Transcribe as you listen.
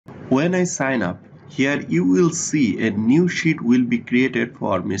When I sign up, here you will see a new sheet will be created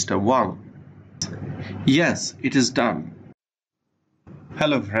for Mr. Wang. Yes, it is done.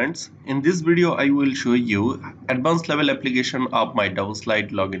 Hello friends, in this video I will show you advanced level application of my double slide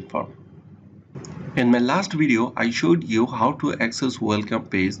login form. In my last video, I showed you how to access welcome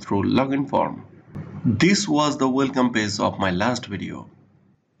page through login form. This was the welcome page of my last video.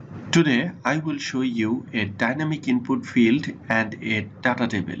 Today, I will show you a dynamic input field and a data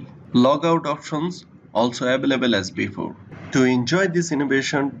table. Logout options also available as before. To enjoy this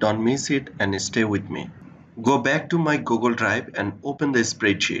innovation, don't miss it and stay with me. Go back to my Google Drive and open the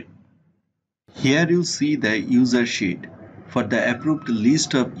spreadsheet. Here you see the user sheet for the approved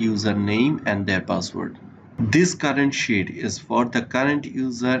list of user name and their password. This current sheet is for the current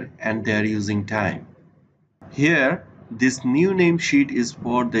user and their using time. Here, this new name sheet is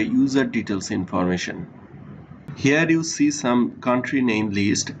for the user details information. Here you see some country name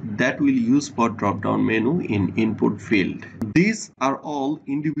list that we'll use for drop-down menu in input field. These are all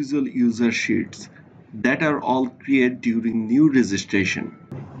individual user sheets that are all created during new registration.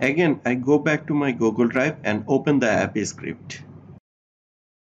 Again, I go back to my Google Drive and open the app script.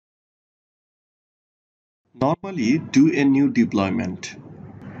 Normally, do a new deployment.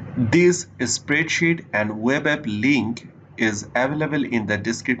 This spreadsheet and web app link is available in the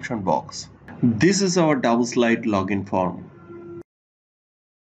description box. This is our double slide login form.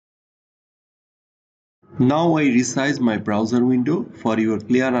 Now I resize my browser window for your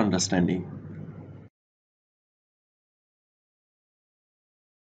clear understanding.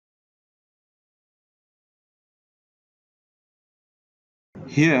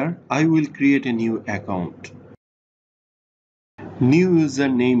 Here I will create a new account. New user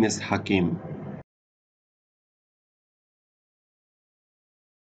name is Hakim.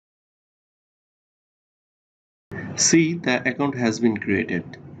 See, the account has been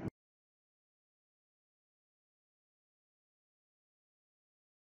created.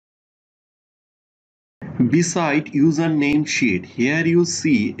 Beside username sheet, here you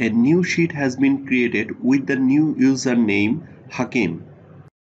see a new sheet has been created with the new username Hakim.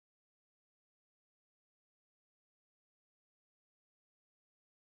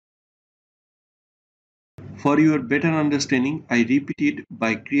 For your better understanding, I repeat it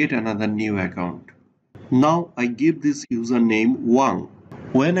by create another new account. Now I give this username Wang.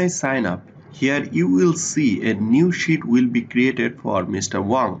 When I sign up, here you will see a new sheet will be created for Mr.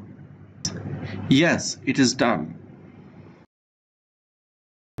 Wang. Yes, it is done.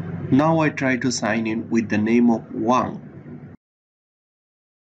 Now I try to sign in with the name of Wang.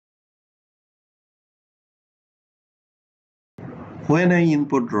 When I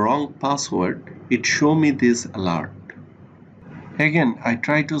input wrong password, it shows me this alert. Again, I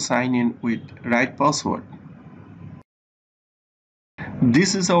try to sign in with right password.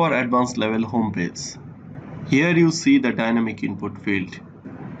 This is our advanced level homepage. Here you see the dynamic input field.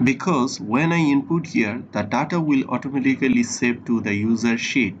 Because when I input here, the data will automatically save to the user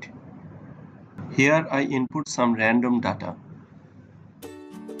sheet. Here I input some random data.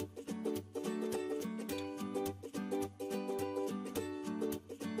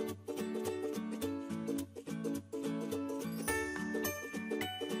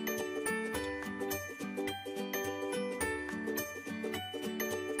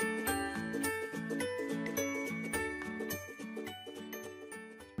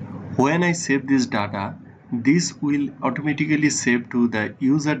 When I save this data, this will automatically save to the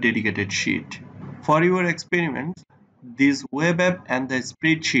user dedicated sheet. For your experiments, this web app and the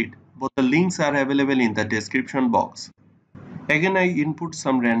spreadsheet, both the links are available in the description box. Again, I input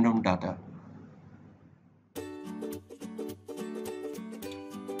some random data.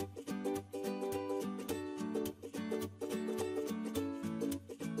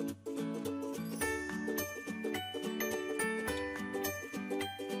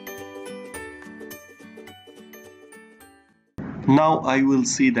 Now I will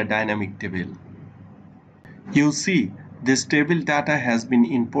see the dynamic table. You see, this table data has been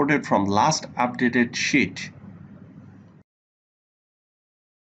imported from last updated sheet.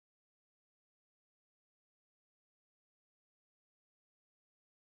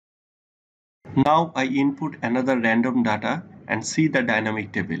 Now I input another random data and see the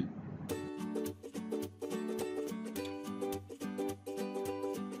dynamic table.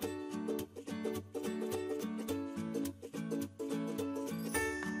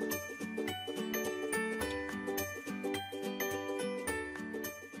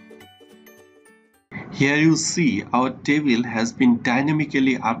 Here you see our table has been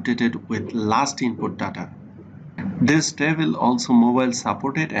dynamically updated with last input data. This table also mobile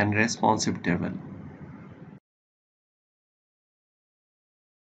supported and responsive table.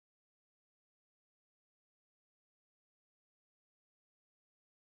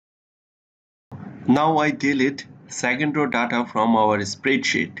 Now I delete second row data from our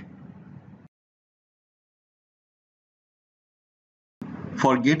spreadsheet.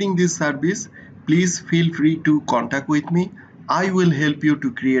 For getting this service, please feel free to contact with me. I will help you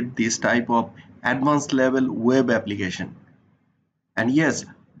to create this type of advanced level web application. And yes,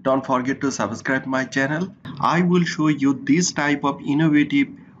 don't forget to subscribe my channel. I will show you this type of innovative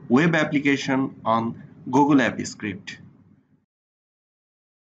web application on Google Apps Script.